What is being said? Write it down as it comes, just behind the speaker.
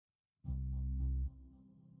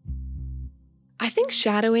think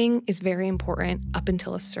shadowing is very important up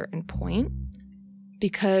until a certain point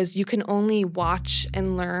because you can only watch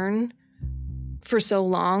and learn for so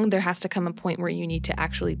long. There has to come a point where you need to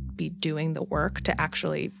actually be doing the work to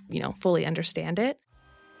actually, fully understand it.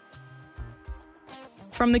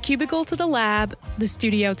 From the cubicle to the lab, the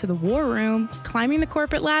studio to the war room, climbing the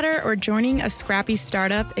corporate ladder, or joining a scrappy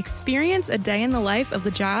startup, experience a day in the life of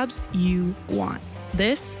the jobs you want.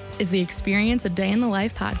 This is the Experience a Day in the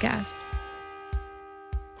Life podcast.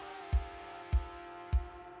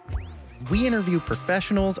 We interview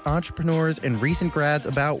professionals, entrepreneurs, and recent grads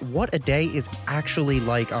about what a day is actually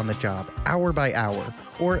like on the job, hour by hour,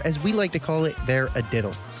 or as we like to call it, their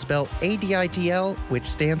ADITL, spelled ADITL, which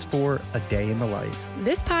stands for A Day in the Life.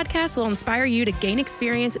 This podcast will inspire you to gain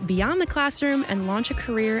experience beyond the classroom and launch a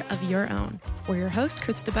career of your own. We're your hosts,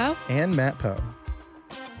 Chris DeBow and Matt Poe.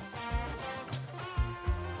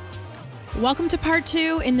 Welcome to part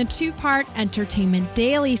 2 in the 2-part Entertainment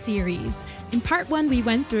Daily series. In part 1, we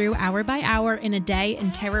went through hour by hour in a day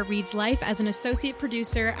in Tara Reid's life as an associate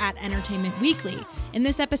producer at Entertainment Weekly. In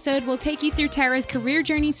this episode, we'll take you through Tara's career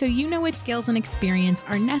journey so you know what skills and experience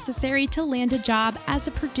are necessary to land a job as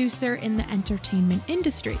a producer in the entertainment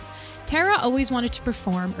industry. Tara always wanted to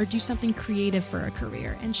perform or do something creative for a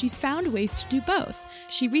career, and she's found ways to do both.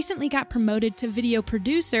 She recently got promoted to video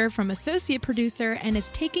producer from associate producer and is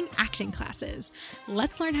taking acting classes.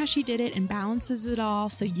 Let's learn how she did it and balances it all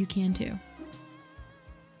so you can too.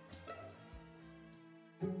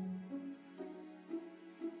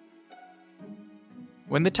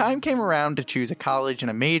 When the time came around to choose a college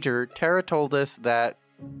and a major, Tara told us that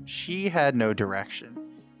she had no direction.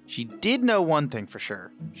 She did know one thing for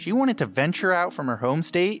sure. She wanted to venture out from her home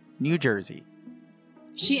state, New Jersey.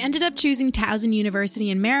 She ended up choosing Towson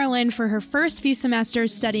University in Maryland for her first few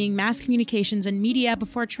semesters studying mass communications and media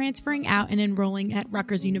before transferring out and enrolling at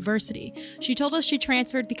Rutgers University. She told us she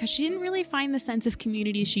transferred because she didn't really find the sense of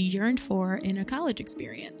community she yearned for in a college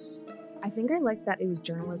experience. I think I liked that it was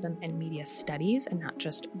journalism and media studies and not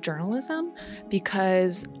just journalism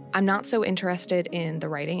because I'm not so interested in the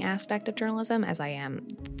writing aspect of journalism as I am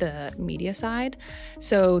the media side.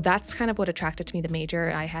 So that's kind of what attracted to me, the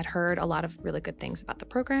major. I had heard a lot of really good things about the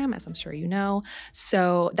program, as I'm sure you know.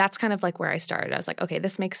 So that's kind of like where I started. I was like, okay,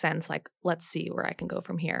 this makes sense. Like, let's see where I can go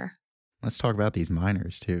from here. Let's talk about these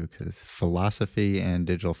minors too, because philosophy and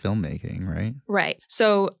digital filmmaking, right? Right.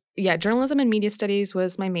 So yeah, journalism and media studies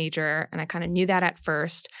was my major, and I kind of knew that at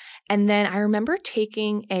first. And then I remember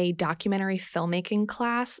taking a documentary filmmaking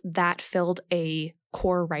class that filled a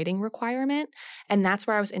core writing requirement. And that's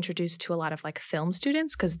where I was introduced to a lot of like film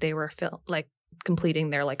students because they were completing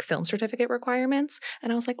their like film certificate requirements.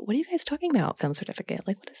 And I was like, what are you guys talking about? Film certificate?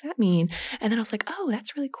 Like, what does that mean? And then I was like, oh,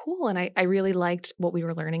 that's really cool. And I really liked what we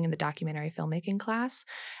were learning in the documentary filmmaking class.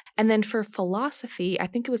 And then for philosophy, I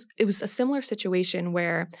think it was a similar situation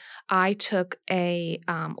where I took a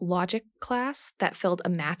logic class that filled a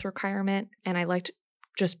math requirement. And I liked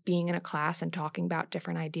just being in a class and talking about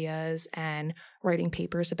different ideas and writing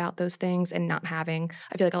papers about those things and not having,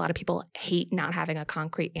 I feel like a lot of people hate not having a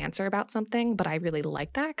concrete answer about something, but I really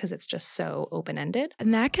like that because it's just so open-ended.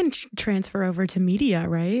 And that can transfer over to media,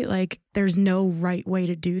 right? Like there's no right way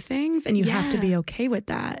to do things and you have to be okay with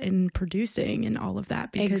that in producing and all of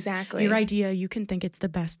that because exactly. Your idea, you can think it's the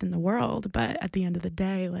best in the world, but at the end of the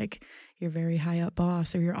day, like your very high up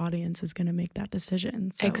boss or your audience is going to make that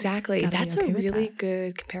decision. So exactly. That's okay a really that.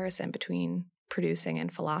 Good comparison between producing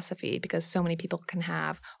and philosophy because so many people can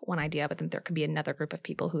have one idea, but then there could be another group of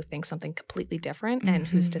people who think something completely different and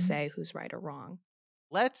who's to say who's right or wrong.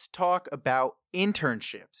 Let's talk about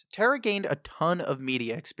internships. Tara gained a ton of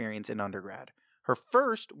media experience in undergrad. Her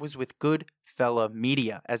first was with Goodfella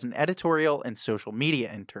Media as an editorial and social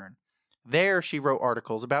media intern. There, she wrote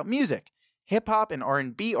articles about music, hip-hop and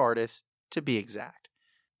R&B artists, to be exact.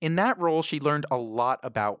 In that role, she learned a lot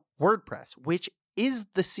about WordPress, which is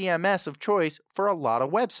the CMS of choice for a lot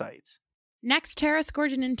of websites. Next, Tara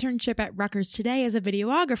scored an internship at Rutgers Today as a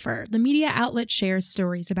videographer. The media outlet shares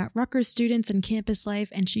stories about Rutgers students and campus life,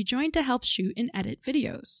 and she joined to help shoot and edit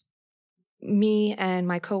videos. Me and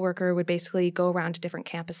my coworker would basically go around to different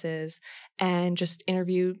campuses and just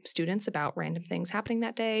interview students about random things happening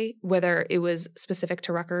that day, whether it was specific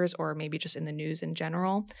to Rutgers or maybe just in the news in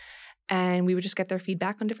general. And we would just get their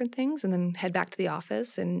feedback on different things and then head back to the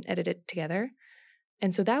office and edit it together.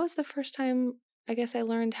 And so that was the first time, I guess, I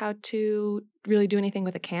learned how to really do anything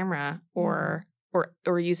with a camera or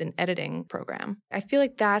use an editing program. I feel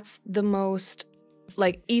like that's the most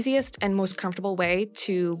like easiest and most comfortable way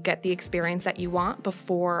to get the experience that you want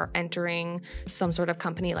before entering some sort of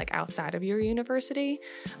company like outside of your university.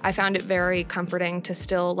 I found it very comforting to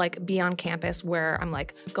still like be on campus where I'm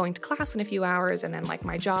like going to class in a few hours and then like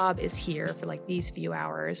my job is here for like these few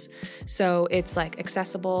hours. So it's like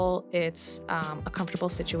accessible, it's a comfortable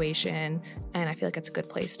situation, and I feel like it's a good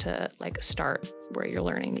place to like start where you're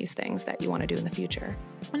learning these things that you want to do in the future.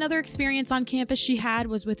 Another experience on campus she had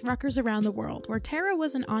was with Rutgers Around the World, where Tara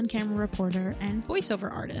was an on-camera reporter and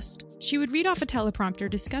voiceover artist. She would read off a teleprompter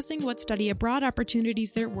discussing what study abroad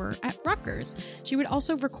opportunities there were at Rutgers. She would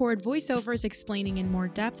also record voiceovers explaining in more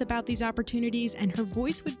depth about these opportunities, and her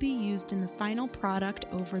voice would be used in the final product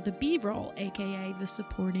over the B-roll, aka the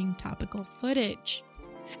supporting topical footage.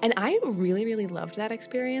 And I really, really loved that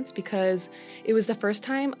experience because it was the first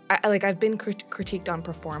time, I've been critiqued on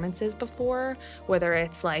performances before, whether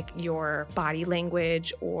it's like your body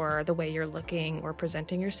language or the way you're looking or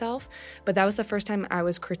presenting yourself. But that was the first time I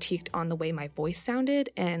was critiqued on the way my voice sounded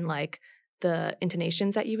and like the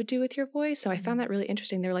intonations that you would do with your voice. So I found that really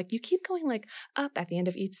interesting. They're like, you keep going like up at the end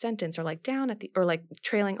of each sentence or like down or like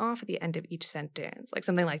trailing off at the end of each sentence, like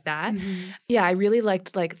something like that. Mm-hmm. Yeah, I really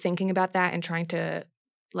liked like thinking about that and trying to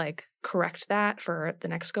like correct that for the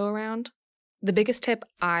next go around. The biggest tip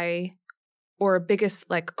biggest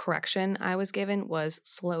like correction I was given was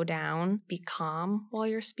slow down, be calm while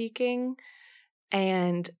you're speaking,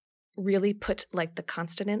 and really put like the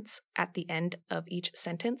consonants at the end of each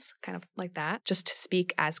sentence, kind of like that, just to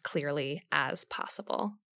speak as clearly as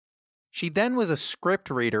possible. She then was a script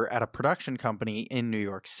reader at a production company in New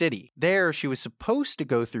York City. There, she was supposed to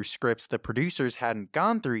go through scripts that producers hadn't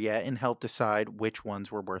gone through yet and help decide which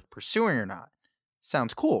ones were worth pursuing or not.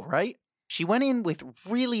 Sounds cool, right? She went in with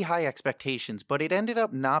really high expectations, but it ended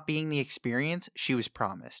up not being the experience she was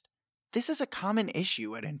promised. This is a common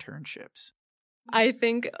issue at internships. I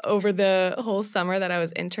think over the whole summer that I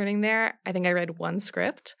was interning there, I think I read one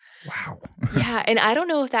script. Wow. Yeah, and I don't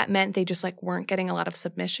know if that meant they just like weren't getting a lot of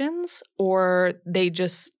submissions or they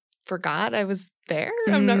just forgot I was there.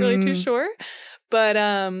 I'm not really too sure. But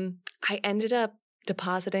I ended up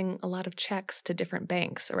depositing a lot of checks to different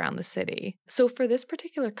banks around the city. So for this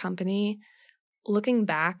particular company, looking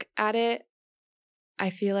back at it, I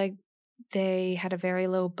feel like they had a very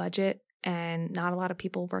low budget and not a lot of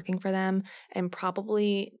people working for them and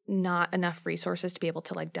probably not enough resources to be able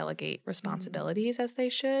to like delegate responsibilities as they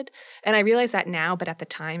should. And I realize that now, but at the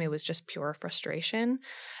time it was just pure frustration.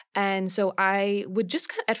 And so I would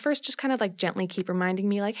just at first just kind of like gently keep reminding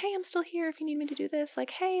me like, hey, I'm still here if you need me to do this.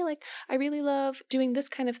 Like, hey, like I really love doing this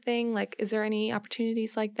kind of thing. Like, is there any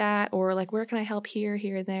opportunities like that? Or like, where can I help here,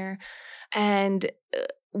 and there? And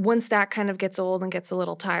once that kind of gets old and gets a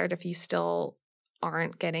little tired, if you still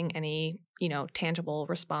aren't getting any, tangible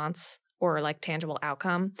response or like tangible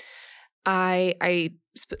outcome, I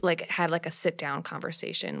had like a sit down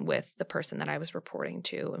conversation with the person that I was reporting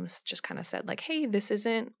to and just kind of said like, hey, this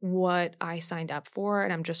isn't what I signed up for.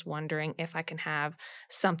 And I'm just wondering if I can have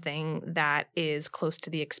something that is close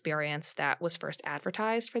to the experience that was first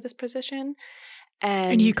advertised for this position.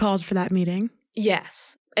 And you called for that meeting?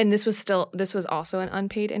 Yes. And this was also an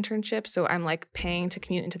unpaid internship. So I'm like paying to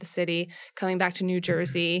commute into the city, coming back to New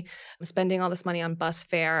Jersey, spending all this money on bus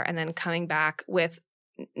fare, and then coming back with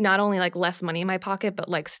not only like less money in my pocket, but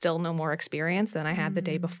like still no more experience than I had the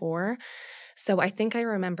day before. So I think I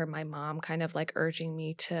remember my mom kind of like urging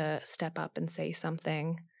me to step up and say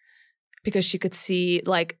something because she could see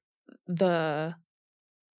like the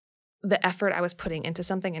effort I was putting into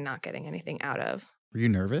something and not getting anything out of. Were you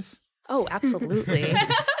nervous? Oh, absolutely.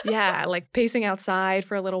 Yeah, like pacing outside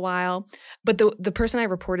for a little while. But the person I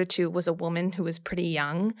reported to was a woman who was pretty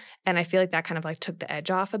young, and I feel like that kind of like took the edge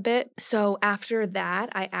off a bit. So after that,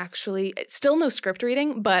 I actually, still no script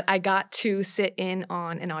reading, but I got to sit in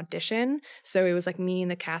on an audition. So it was like me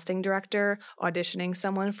and the casting director auditioning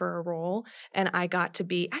someone for a role, and I got to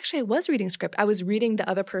be, actually I was reading script. I was reading the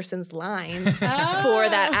other person's lines for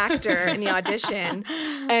that actor in the audition.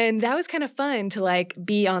 And that was kind of fun to like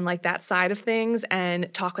be on like that side of things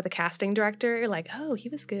and talk with the casting director, like, oh, he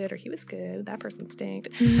was good or he was good. That person stinked.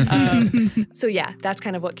 So yeah, that's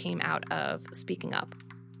kind of what came out of speaking up.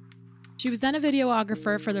 She was then a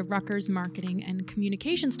videographer for the Rutgers Marketing and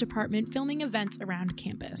Communications Department, filming events around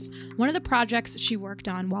campus. One of the projects she worked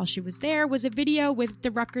on while she was there was a video with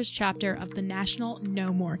the Rutgers chapter of the National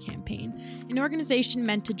No More campaign, an organization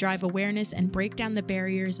meant to drive awareness and break down the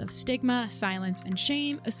barriers of stigma, silence, and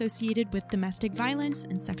shame associated with domestic violence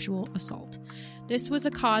and sexual assault. This was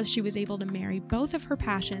a cause she was able to marry both of her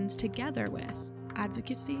passions together with: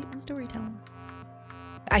 advocacy and storytelling.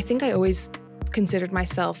 I think I always considered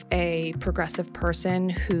myself a progressive person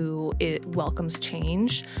who welcomes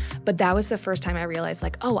change. But that was the first time I realized,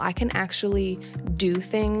 like, oh, I can actually do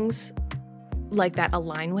things like that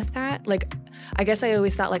align with that. Like, I guess I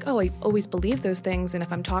always thought, like, oh, I always believe those things, and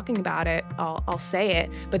if I'm talking about it, I'll say it.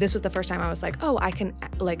 But this was the first time I was like, oh, I can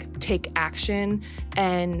like take action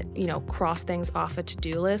and, you know, cross things off a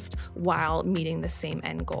to-do list while meeting the same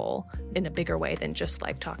end goal in a bigger way than just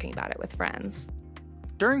like talking about it with friends.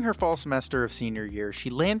 During her fall semester of senior year,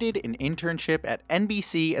 she landed an internship at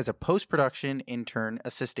NBC as a post-production intern,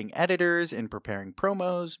 assisting editors in preparing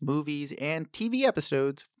promos, movies, and TV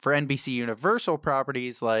episodes for NBC Universal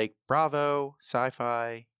properties like Bravo,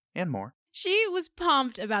 Sci-Fi, and more. She was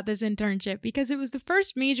pumped about this internship because it was the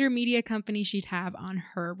first major media company she'd have on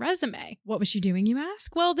her resume. What was she doing, you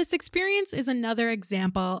ask? Well, this experience is another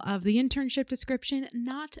example of the internship description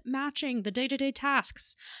not matching the day-to-day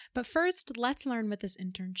tasks. But first, let's learn what this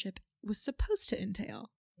internship was supposed to entail.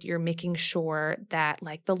 You're making sure that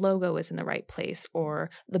like the logo is in the right place, or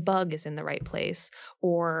the bug is in the right place,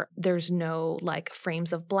 or there's no like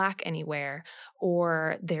frames of black anywhere,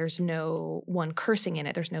 or there's no one cursing in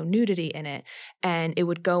it, there's no nudity in it. And it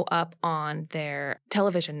would go up on their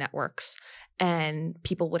television networks, and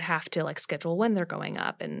people would have to like schedule when they're going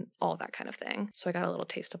up and all that kind of thing. So I got a little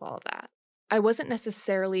taste of all of that. I wasn't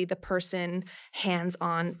necessarily the person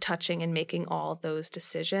hands-on touching and making all those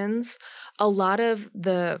decisions. A lot of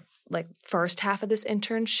the like first half of this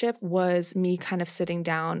internship was me kind of sitting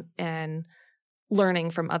down and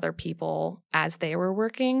learning from other people as they were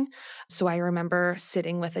working. So I remember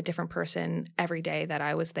sitting with a different person every day that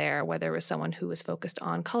I was there, whether it was someone who was focused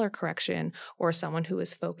on color correction or someone who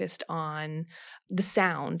was focused on the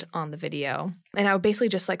sound on the video. And I would basically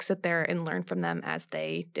just like sit there and learn from them as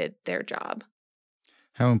they did their job.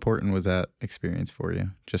 How important was that experience for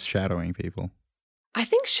you, just shadowing people? I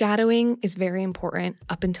think shadowing is very important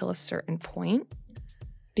up until a certain point,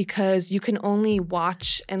 because you can only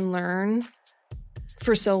watch and learn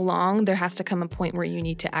for so long. There has to come a point where you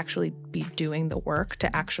need to actually be doing the work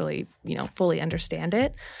to actually, you know, fully understand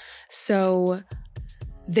it. So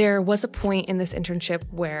there was a point in this internship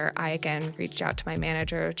where I, again, reached out to my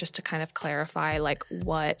manager just to kind of clarify like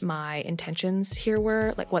what my intentions here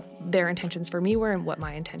were, like what their intentions for me were and what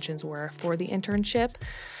my intentions were for the internship,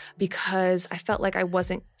 because I felt like I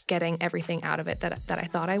wasn't getting everything out of it that I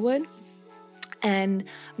thought I would. And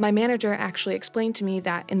my manager actually explained to me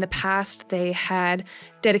that in the past they had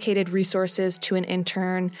dedicated resources to an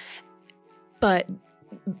intern, but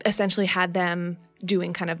essentially had them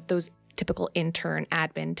doing kind of those typical intern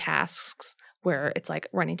admin tasks where it's like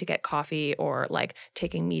running to get coffee or like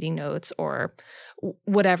taking meeting notes or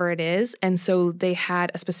whatever it is. And so they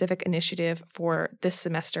had a specific initiative for this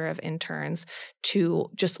semester of interns to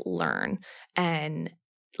just learn and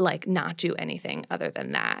like not do anything other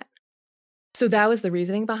than that. So that was the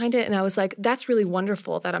reasoning behind it. And I was like, that's really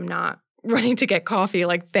wonderful that I'm not running to get coffee.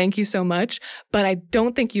 Like, thank you so much. But I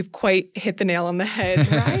don't think you've quite hit the nail on the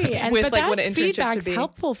head. Right. And with but like that what an internship feedback's should be.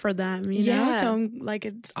 helpful for them, you know? So like,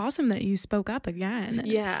 it's awesome that you spoke up again.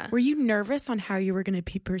 Yeah. Were you nervous on how you were going to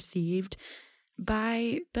be perceived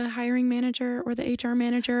by the hiring manager or the HR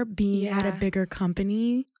manager being at a bigger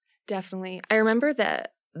company? Definitely. I remember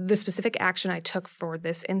that the specific action I took for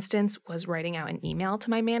this instance was writing out an email to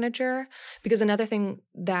my manager, because another thing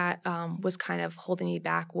that was kind of holding me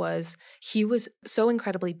back was he was so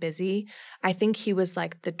incredibly busy. I think he was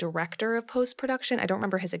like the director of post-production. I don't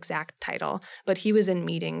remember his exact title, but he was in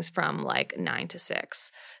meetings from like 9 to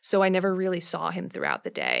 6. So I never really saw him throughout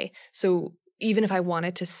the day. So even if I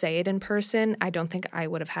wanted to say it in person, I don't think I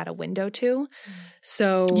would have had a window to.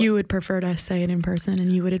 So you would prefer to say it in person,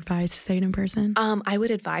 and you would advise to say it in person? I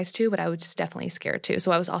would advise to, but I was definitely scared to.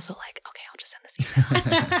 So I was also like, okay, I'll just send this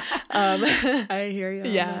email. I hear you.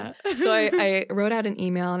 Yeah. So I wrote out an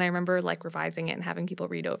email, and I remember like revising it and having people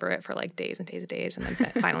read over it for like days and days and days. And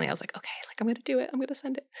then finally I was like, okay, like I'm going to do it. I'm going to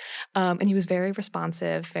send it. And he was very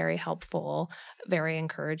responsive, very helpful, very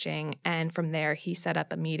encouraging. And from there, he set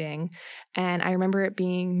up a meeting. And I remember it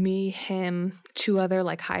being me, him, 2 other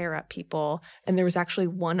like higher up people. And there was actually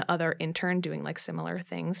 1 other intern doing like similar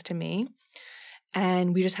things to me.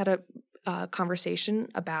 And we just had a conversation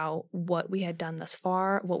about what we had done thus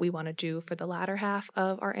far, what we want to do for the latter half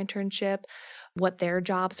of our internship, what their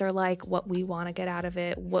jobs are like, what we want to get out of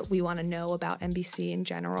it, what we want to know about NBC in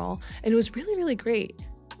general. And it was really, really great.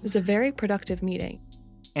 It was a very productive meeting.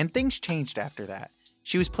 And things changed after that.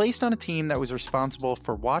 She was placed on a team that was responsible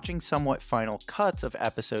for watching somewhat final cuts of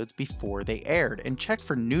episodes before they aired and checked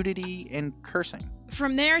for nudity and cursing.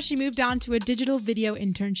 From there, she moved on to a digital video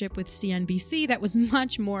internship with CNBC that was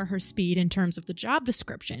much more her speed in terms of the job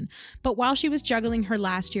description. But while she was juggling her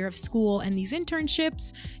last year of school and these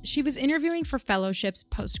internships, she was interviewing for fellowships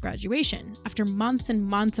post-graduation. After months and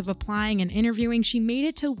months of applying and interviewing, she made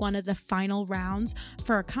it to one of the final rounds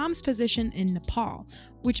for a comms position in Nepal,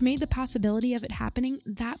 which made the possibility of it happening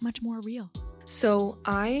that much more real. So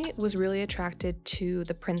I was really attracted to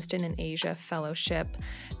the Princeton in Asia Fellowship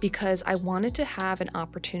because I wanted to have an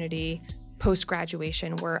opportunity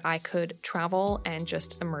post-graduation where I could travel and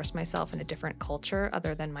just immerse myself in a different culture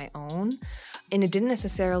other than my own. And it didn't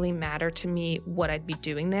necessarily matter to me what I'd be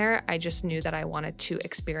doing there. I just knew that I wanted to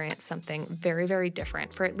experience something very, very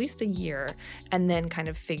different for at least a year and then kind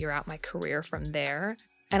of figure out my career from there.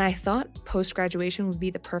 And I thought post-graduation would be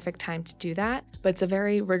the perfect time to do that, but it's a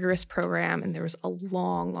very rigorous program and there was a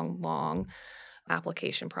long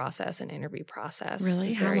application process and interview process. Really? It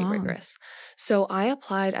was How very long? rigorous. So I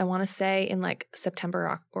applied, I want to say in like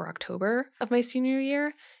September or October of my senior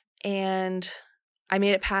year, and I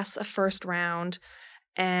made it past the first round,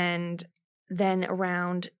 and then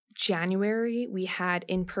around January, we had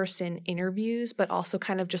in-person interviews, but also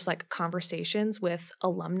kind of just like conversations with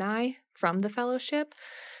alumni from the fellowship.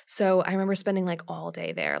 So I remember spending like all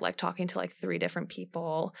day there, like talking to like 3 different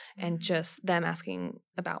people and just them asking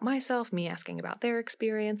about myself, me asking about their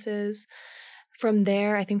experiences. From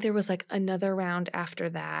there, I think there was like another round after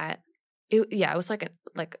that. It was like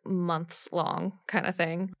months long kind of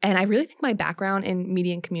thing. And I really think my background in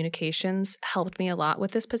media and communications helped me a lot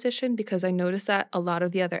with this position because I noticed that a lot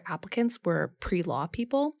of the other applicants were pre-law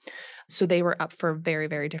people. So they were up for very,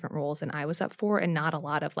 very different roles than I was up for. And not a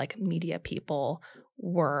lot of like media people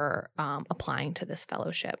were applying to this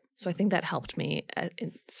fellowship. So I think that helped me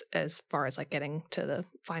as far as like getting to the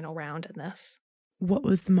final round in this. What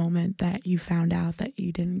was the moment that you found out that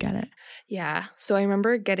you didn't get it? Yeah. So I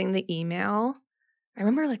remember getting the email. I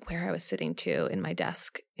remember like where I was sitting to in my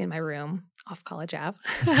desk in my room off College Ave.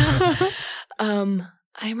 I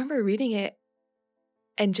remember reading it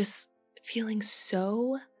and just feeling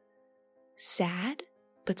so sad,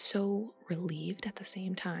 but so relieved at the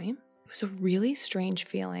same time. It was a really strange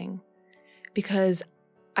feeling because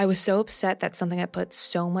I was so upset that something I put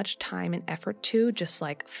so much time and effort to just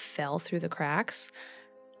like fell through the cracks.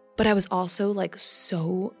 But I was also like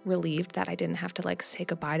so relieved that I didn't have to like say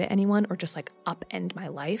goodbye to anyone or just like upend my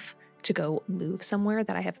life to go move somewhere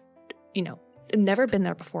that I have, never been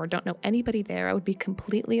there before, don't know anybody there. I would be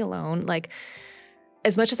completely alone. Like,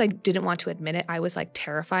 as much as I didn't want to admit it, I was like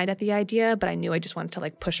terrified at the idea, but I knew I just wanted to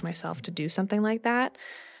like push myself to do something like that.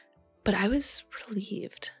 But I was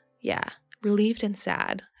relieved. Yeah. Relieved and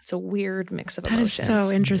sad. It's a weird mix of emotions. That is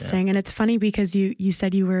so interesting. Yeah. And it's funny because you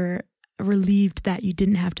said you were relieved that you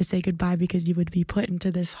didn't have to say goodbye because you would be put into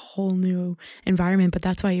this whole new environment, but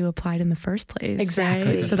that's why you applied in the first place.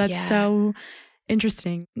 Exactly. Right? So that's so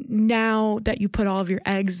interesting. Now that you put all of your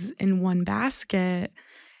eggs in one basket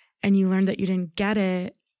and you learned that you didn't get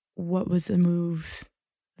it, what was the move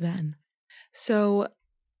then? So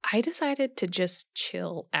I decided to just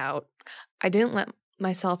chill out. I didn't let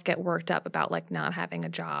myself get worked up about like not having a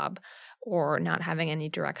job or not having any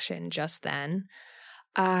direction just then.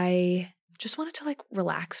 I just wanted to like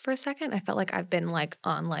relax for a second. I felt like I've been like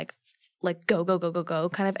on like go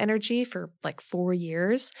kind of energy for like 4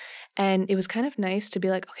 years. And it was kind of nice to be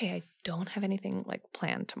like, okay, I don't have anything like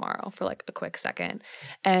planned tomorrow for like a quick second.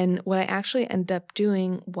 And what I actually ended up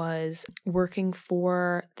doing was working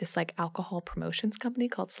for this like alcohol promotions company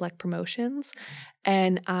called Select Promotions.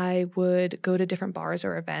 And I would go to different bars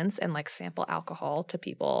or events and like sample alcohol to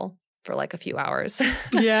people for like a few hours.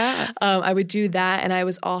 Yeah. I would do that. And I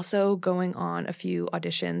was also going on a few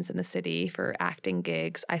auditions in the city for acting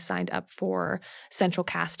gigs. I signed up for Central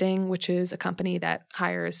Casting, which is a company that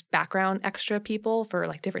hires background extra people for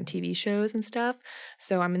like different TV shows and stuff.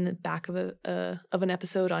 So I'm in the back of an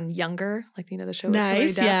episode on Younger, like, the show.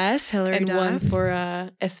 Nice. Yes. Hilary and Duff. one for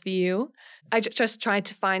SVU. I just tried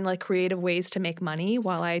to find like creative ways to make money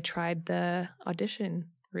while I tried the audition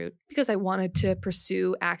route because I wanted to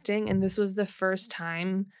pursue acting. And this was the first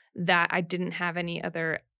time that I didn't have any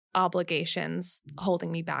other obligations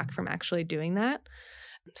holding me back from actually doing that.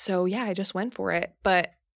 So yeah, I just went for it.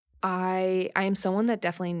 But I am someone that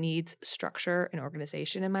definitely needs structure and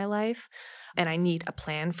organization in my life. And I need a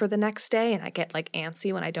plan for the next day. And I get like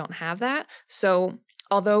antsy when I don't have that. So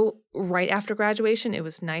although right after graduation, it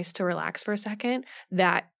was nice to relax for a second,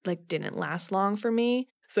 that like didn't last long for me.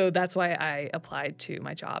 So that's why I applied to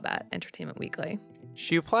my job at Entertainment Weekly.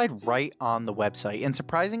 She applied right on the website, and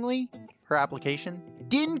surprisingly, her application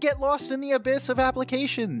didn't get lost in the abyss of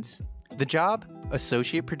applications. The job?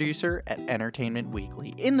 Associate producer at Entertainment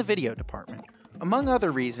Weekly in the video department. Among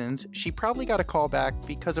other reasons, she probably got a call back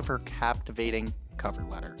because of her captivating cover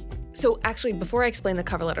letter. So actually, before I explain the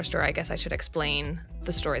cover letter story, I guess I should explain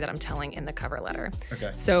the story that I'm telling in the cover letter.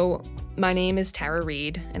 Okay. So my name is Tara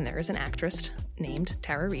Reid, and there is an actress named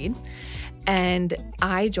Tara Reid. And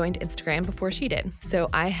I joined Instagram before she did. So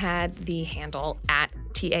I had the handle at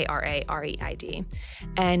TARAREID.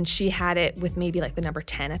 And she had it with maybe like the number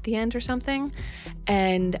 10 at the end or something.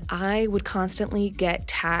 And I would constantly get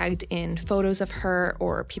tagged in photos of her,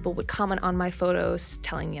 or people would comment on my photos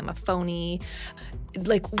telling me I'm a phony.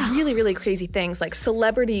 Like really, really crazy things. Like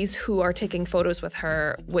celebrities who are taking photos with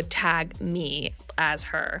her would tag me as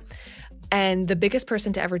her. And the biggest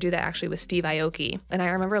person to ever do that actually was Steve Aoki. And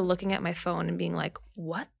I remember looking at my phone and being like,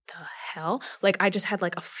 what the hell? Like I just had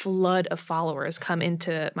like a flood of followers come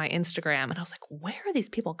into my Instagram. And I was like, where are these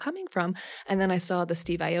people coming from? And then I saw the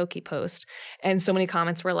Steve Aoki post. And so many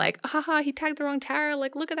comments were like, haha, he tagged the wrong Tara.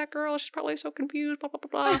 Like, look at that girl. She's probably so confused, blah, blah,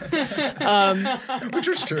 blah, blah. Which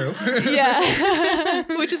was true. Yeah.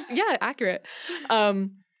 Which is, yeah, accurate.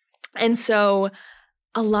 And so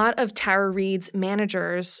a lot of Tara Reid's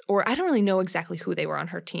managers, or I don't really know exactly who they were on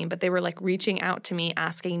her team, but they were like reaching out to me,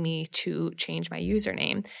 asking me to change my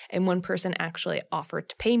username. And one person actually offered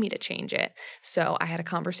to pay me to change it. So I had a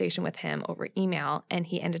conversation with him over email, and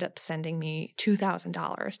he ended up sending me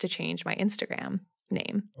 $2,000 to change my Instagram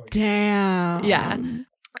name. Damn. Yeah.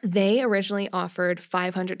 They originally offered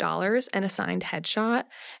 $500 and a signed headshot.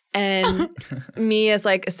 And me as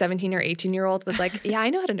like a 17 or 18-year-old was like, yeah, I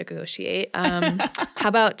know how to negotiate. How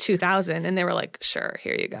about 2,000? And they were like, sure,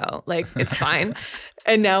 here you go. Like, it's fine.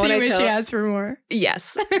 And now when I wish you asked for more?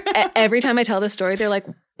 Yes. Every time I tell this story, they're like,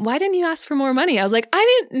 why didn't you ask for more money? I was like,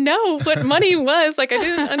 I didn't know what money was. Like, I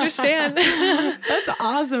didn't understand. That's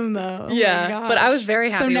awesome, though. Oh yeah. But I was very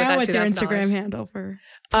happy with that $2,000. So now what's your Instagram handle for?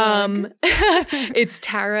 It's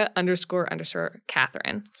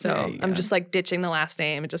Tara__Catherine. So I'm just like ditching the last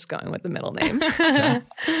name and just going with the middle name.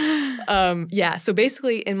 Yeah. So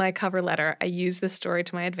basically in my cover letter, I used this story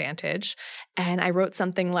to my advantage, and I wrote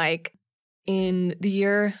something like, in the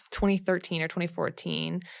year 2013 or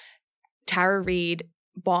 2014, Tara Reid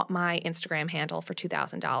bought my Instagram handle for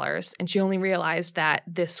 $2,000, and she only realized that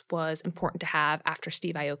this was important to have after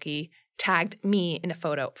Steve Aoki tagged me in a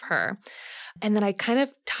photo of her. And then I kind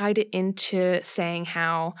of tied it into saying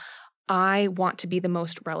how I want to be the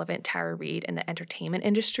most relevant Tara Reid in the entertainment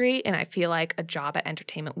industry, and I feel like a job at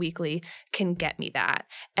Entertainment Weekly can get me that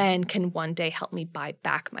and can one day help me buy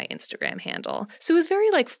back my Instagram handle. So it was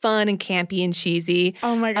very like fun and campy and cheesy.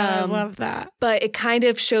 Oh my God, I love that. But it kind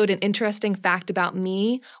of showed an interesting fact about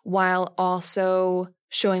me while also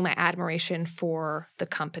showing my admiration for the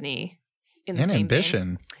company in the and same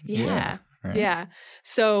ambition. vein. Yeah. Right. Yeah.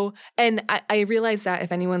 So, and I realize that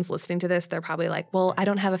if anyone's listening to this, they're probably like, well, I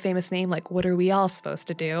don't have a famous name. Like, what are we all supposed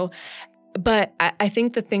to do? But I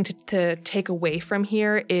think the thing to take away from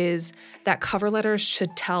here is that cover letters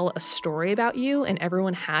should tell a story about you, and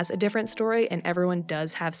everyone has a different story, and everyone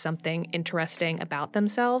does have something interesting about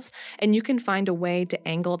themselves. And you can find a way to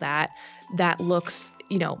angle that looks,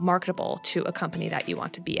 marketable to a company that you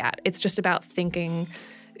want to be at. It's just about thinking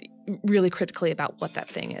really critically about what that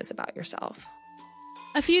thing is about yourself.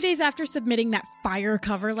 A few days after submitting that fire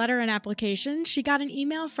cover letter and application, she got an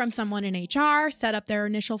email from someone in HR, set up their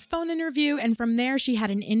initial phone interview, and from there she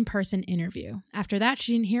had an in-person interview. After that,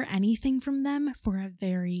 she didn't hear anything from them for a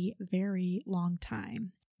very, very long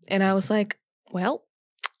time. And I was like, well,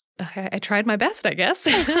 I tried my best, I guess.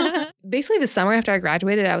 Basically, the summer after I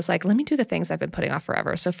graduated, I was like, let me do the things I've been putting off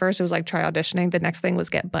forever. So first it was like try auditioning. The next thing was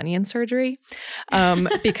get bunion surgery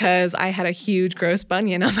because I had a huge gross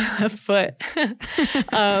bunion on my left foot.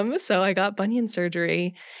 So I got bunion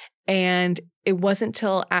surgery. And it wasn't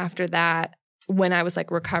till after that, when I was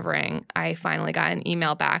like recovering, I finally got an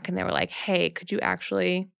email back and they were like, hey, could you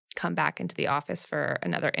actually come back into the office for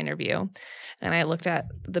another interview? And I looked at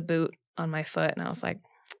the boot on my foot and I was like,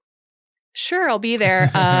 sure, I'll be there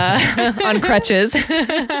on crutches.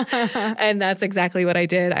 And that's exactly what I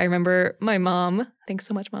did. I remember my mom, thanks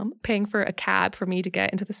so much, Mom, paying for a cab for me to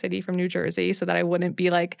get into the city from New Jersey so that I wouldn't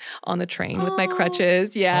be like on the train with my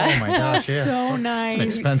crutches. Yeah. Oh my gosh, yeah. So nice. It's an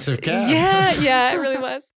expensive cab. Yeah, it really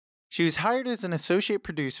was. She was hired as an associate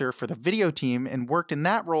producer for the video team and worked in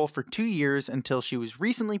that role for 2 years until she was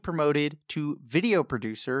recently promoted to video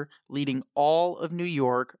producer, leading all of New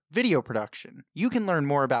York video production. You can learn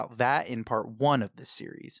more about that in part 1 of this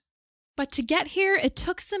series. But to get here, it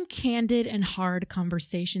took some candid and hard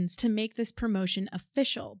conversations to make this promotion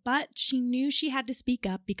official. But she knew she had to speak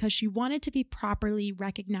up because she wanted to be properly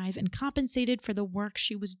recognized and compensated for the work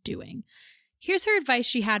she was doing. Here's her advice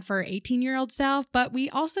she had for her 18-year-old self, but we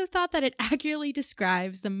also thought that it accurately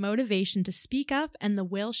describes the motivation to speak up and the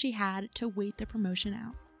will she had to wait the promotion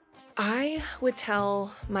out. I would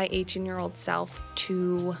tell my 18-year-old self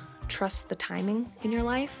to trust the timing in your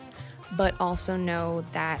life, but also know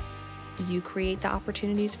that you create the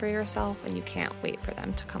opportunities for yourself and you can't wait for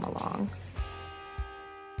them to come along.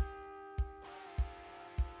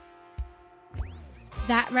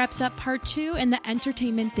 That wraps up part 2 in the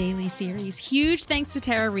Entertainment Daily series. Huge thanks to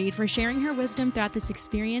Tara Reid for sharing her wisdom throughout this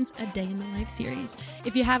Experience a Day in the Life series.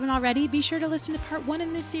 If you haven't already, be sure to listen to part 1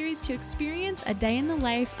 in this series to experience a day in the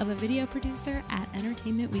life of a video producer at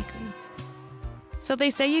Entertainment Weekly. So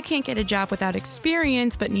they say you can't get a job without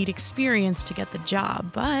experience, but need experience to get the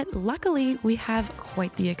job. But luckily, we have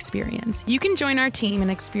quite the experience. You can join our team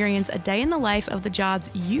and experience a day in the life of the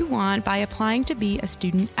jobs you want by applying to be a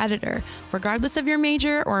student editor. Regardless of your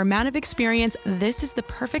major or amount of experience, this is the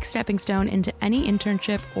perfect stepping stone into any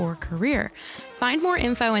internship or career. Find more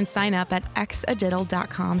info and sign up at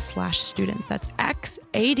xadiddle.com/students. That's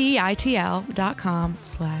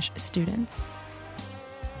xaditl.com/students.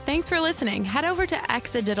 Thanks for listening. Head over to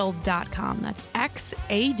xadiddle.com. That's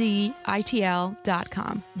xaditl.com.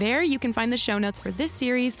 There you can find the show notes for this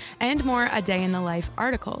series and more A Day in the Life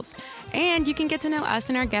articles. And you can get to know us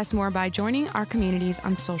and our guests more by joining our communities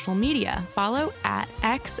on social media. Follow at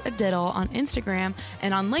xadiddle on Instagram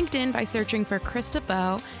and on LinkedIn by searching for Krista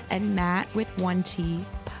Bowe and Matt with 1T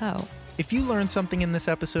Poe. If you learned something in this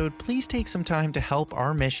episode, please take some time to help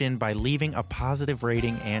our mission by leaving a positive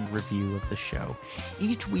rating and review of the show.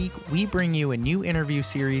 Each week, we bring you a new interview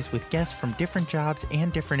series with guests from different jobs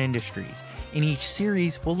and different industries. In each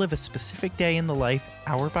series, we'll live a specific day in the life,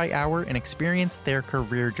 hour by hour, and experience their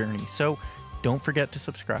career journey. So don't forget to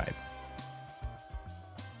subscribe.